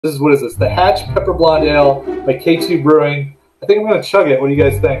This is, what is this? The Hatch Pepper Blonde Ale by K2 Brewing. I think I'm going to chug it. What do you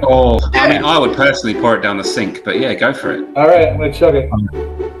guys think? Oh, I mean, I would personally pour it down the sink, but yeah, go for it. All right, I'm going to chug it.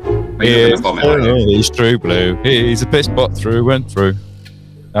 He's true blue. He's a piss pot through and through.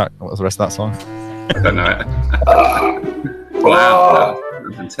 What was the rest of that song? I don't know it. Wow, that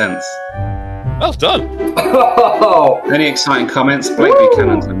was intense. Well done. Oh. Any exciting comments? Blake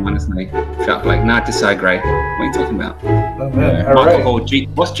Buchanan's on one, isn't he? Shut up, Blake. No, I disagree. What are you talking about? Oh, man. All Michael right. Hall,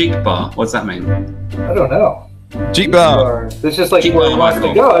 what's Jeep Bar? What does that mean? I don't know. Jeep bar. It's just like Jeep where he bar, wants to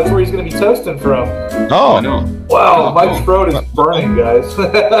Michael. go. That's where he's going to be toasting from. Oh. I know. Wow, Oh, my cool. throat is burning, guys.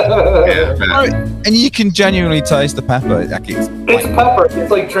 Yeah, Right. And you can genuinely taste the pepper. Like It's pepper. It's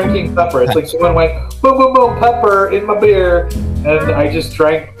like drinking pepper. It's like someone went, boom, boom, boom, pepper in my beer. And I just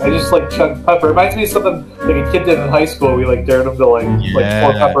like chugged pepper. It reminds me of something like a kid did in high school. We like dared him to like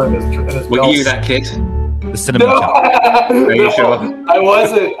pour pepper in his Were milk. you that kid? the cinnamon. No, Are you sure? I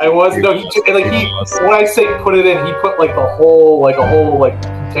wasn't. No, when I say put it in, he put like a whole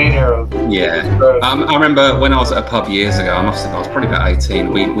container of. Yeah. I remember when I was at a pub years ago. I was probably about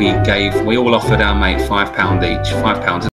 18. We all offered our mate £5 each, £5